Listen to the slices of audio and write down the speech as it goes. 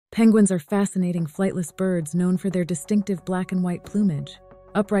Penguins are fascinating flightless birds known for their distinctive black and white plumage,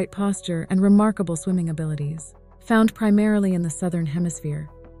 upright posture, and remarkable swimming abilities. Found primarily in the Southern Hemisphere,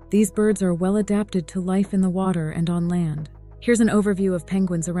 these birds are well adapted to life in the water and on land. Here's an overview of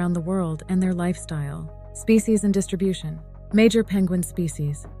penguins around the world and their lifestyle. Species and distribution. Major penguin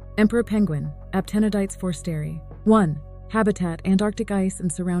species. Emperor penguin, Aptenodytes forsteri. 1. Habitat: Antarctic ice and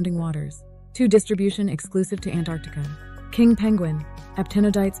surrounding waters. 2. Distribution: exclusive to Antarctica. King penguin,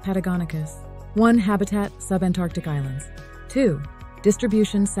 Aptenodytes patagonicus. 1. Habitat: subantarctic islands. 2.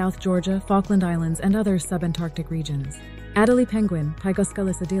 Distribution: South Georgia, Falkland Islands, and other subantarctic regions. Adélie penguin,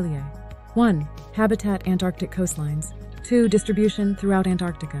 Pygoscelis adeliae. 1. Habitat: Antarctic coastlines. 2. Distribution: throughout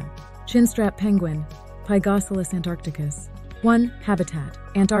Antarctica. Chinstrap penguin, Pygoscelis antarcticus. 1. Habitat: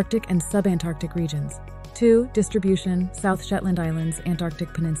 Antarctic and subantarctic regions. 2. Distribution: South Shetland Islands,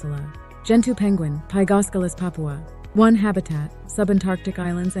 Antarctic Peninsula. Gentoo penguin, Pygoscelis papua. 1. Habitat: subantarctic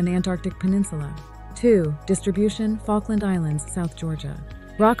islands and Antarctic Peninsula. 2. Distribution: Falkland Islands, South Georgia.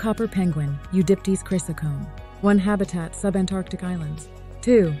 Rockhopper penguin, Eudiptes chrysocome. 1. Habitat: subantarctic islands.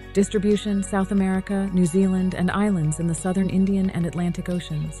 2. Distribution: South America, New Zealand, and islands in the southern Indian and Atlantic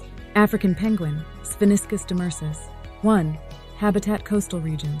Oceans. African penguin, Spheniscus demersus. 1. Habitat: coastal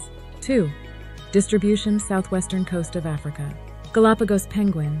regions. 2. Distribution: southwestern coast of Africa. Galápagos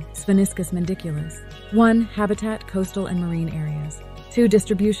penguin, Spheniscus mandiculus. 1. Habitat: coastal and marine areas. 2.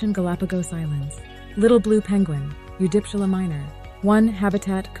 Distribution: Galápagos Islands. Little blue penguin, Eudiptula minor. 1.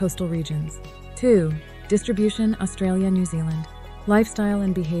 Habitat: coastal regions. 2. Distribution: Australia, New Zealand. Lifestyle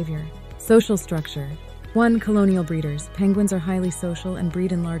and behavior. Social structure. 1. Colonial breeders. Penguins are highly social and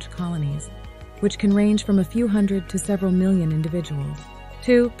breed in large colonies, which can range from a few hundred to several million individuals.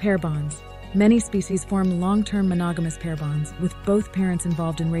 2. Pair bonds. Many species form long-term monogamous pair bonds, with both parents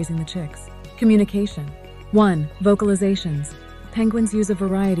involved in raising the chicks. Communication. 1. Vocalizations. Penguins use a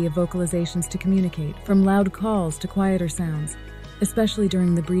variety of vocalizations to communicate, from loud calls to quieter sounds, especially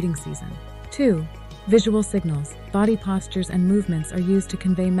during the breeding season. 2. Visual signals. Body postures and movements are used to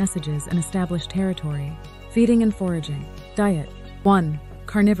convey messages and establish territory. Feeding and foraging. Diet. 1.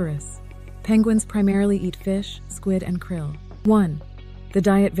 Carnivorous. Penguins primarily eat fish, squid, and krill. 1. The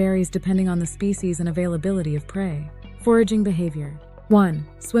diet varies depending on the species and availability of prey. Foraging behavior. 1.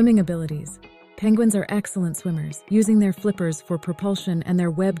 Swimming abilities. Penguins are excellent swimmers, using their flippers for propulsion and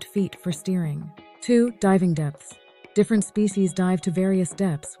their webbed feet for steering. 2. Diving depths. Different species dive to various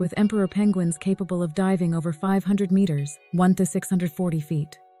depths, with emperor penguins capable of diving over 500 meters, 1 to 640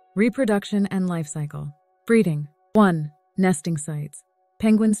 feet. Reproduction and life cycle. Breeding. 1. Nesting sites.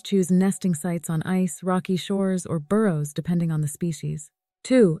 Penguins choose nesting sites on ice, rocky shores, or burrows depending on the species.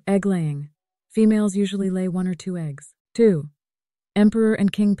 2. Egg laying. Females usually lay 1 or 2 eggs. 2. Emperor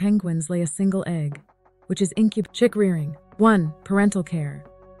and king penguins lay a single egg, which is chick rearing. 1. Parental care.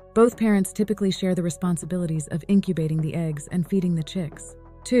 Both parents typically share the responsibilities of incubating the eggs and feeding the chicks.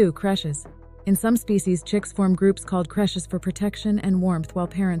 2. Creches. In some species, chicks form groups called creches for protection and warmth while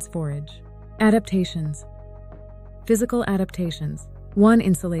parents forage. Adaptations. Physical adaptations. 1.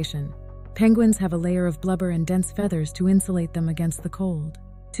 Insulation. Penguins have a layer of blubber and dense feathers to insulate them against the cold.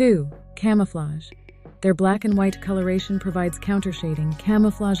 2. Camouflage. Their black and white coloration provides countershading,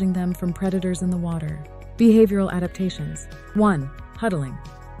 camouflaging them from predators in the water. Behavioral adaptations. 1. Huddling.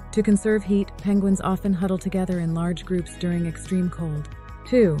 To conserve heat, penguins often huddle together in large groups during extreme cold.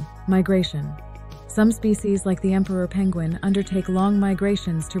 2. Migration. Some species, like the emperor penguin, undertake long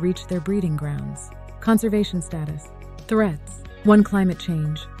migrations to reach their breeding grounds. Conservation status. Threats. 1. Climate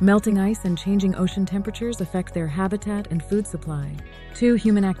change. Melting ice and changing ocean temperatures affect their habitat and food supply. 2.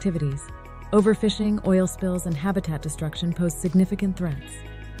 Human activities. Overfishing, oil spills, and habitat destruction pose significant threats.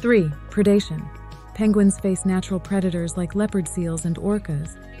 3. Predation. Penguins face natural predators like leopard seals and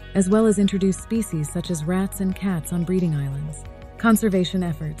orcas, as well as introduced species such as rats and cats on breeding islands. Conservation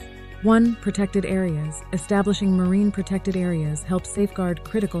efforts. 1. Protected areas. Establishing marine protected areas helps safeguard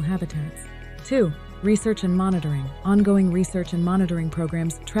critical habitats. 2. Research and monitoring. Ongoing research and monitoring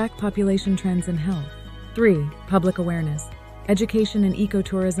programs track population trends and health. 3. Public awareness. Education and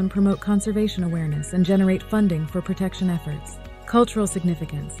ecotourism promote conservation awareness and generate funding for protection efforts. Cultural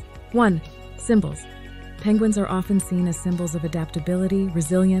significance. 1. Symbols. Penguins are often seen as symbols of adaptability,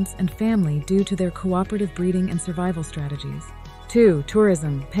 resilience, and family due to their cooperative breeding and survival strategies. 2.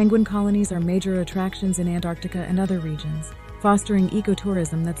 Tourism. Penguin colonies are major attractions in Antarctica and other regions, fostering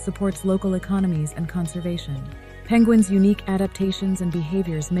ecotourism that supports local economies and conservation. Penguins' unique adaptations and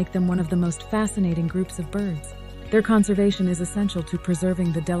behaviors make them one of the most fascinating groups of birds. Their conservation is essential to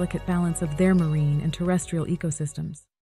preserving the delicate balance of their marine and terrestrial ecosystems.